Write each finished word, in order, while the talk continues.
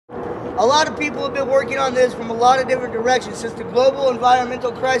A lot of people have been working on this from a lot of different directions since the global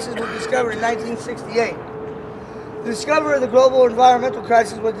environmental crisis was discovered in 1968. The discovery of the global environmental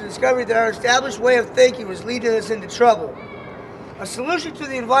crisis was the discovery that our established way of thinking was leading us into trouble. A solution to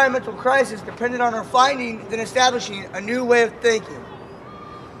the environmental crisis depended on our finding and establishing a new way of thinking.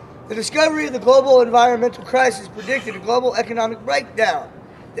 The discovery of the global environmental crisis predicted a global economic breakdown.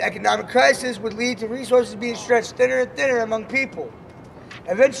 The economic crisis would lead to resources being stretched thinner and thinner among people.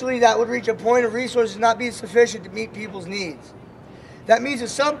 Eventually, that would reach a point of resources not being sufficient to meet people's needs. That means at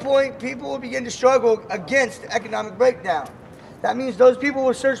some point, people will begin to struggle against the economic breakdown. That means those people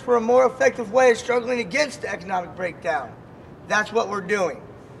will search for a more effective way of struggling against the economic breakdown. That's what we're doing.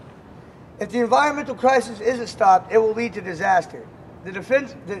 If the environmental crisis isn't stopped, it will lead to disaster. The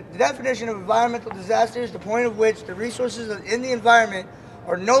definition of environmental disaster is the point at which the resources in the environment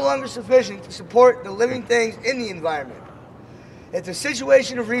are no longer sufficient to support the living things in the environment. If the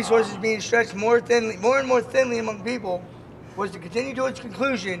situation of resources being stretched more and more thinly among people was to continue to its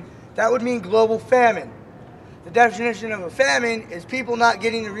conclusion, that would mean global famine. The definition of a famine is people not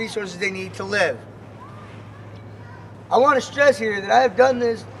getting the resources they need to live. I want to stress here that I have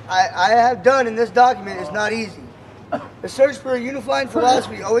done in this document is not easy. The search for a unifying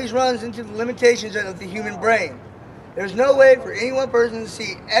philosophy always runs into the limitations of the human brain. There's no way for any one person to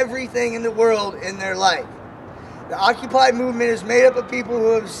see everything in the world in their life. The Occupy movement is made up of people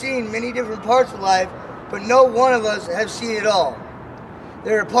who have seen many different parts of life, but no one of us have seen it all.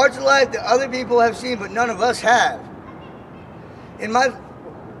 There are parts of life that other people have seen, but none of us have. In my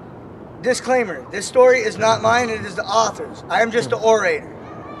disclaimer, this story is not mine, it is the author's. I am just the orator.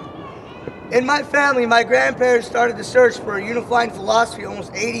 In my family, my grandparents started the search for a unifying philosophy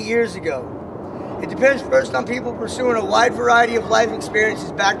almost 80 years ago. It depends first on people pursuing a wide variety of life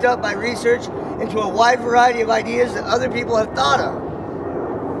experiences backed up by research into a wide variety of ideas that other people have thought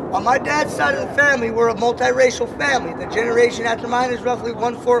of. On my dad's side of the family, we're a multiracial family. The generation after mine is roughly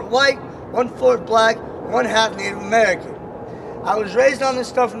 1/4 white, 1/4 black, 1/2 Native American. I was raised on this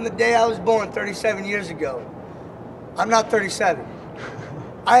stuff from the day I was born 37 years ago. I'm not 37.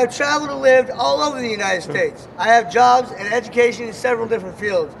 I have traveled and lived all over the United States. I have jobs and education in several different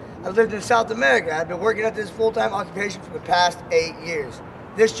fields. I've lived in South America. I've been working at this full-time occupation for the past 8 years.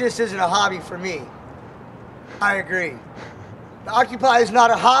 This just isn't a hobby for me. I agree. The Occupy is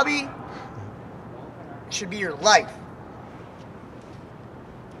not a hobby. It should be your life.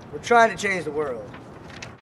 We're trying to change the world.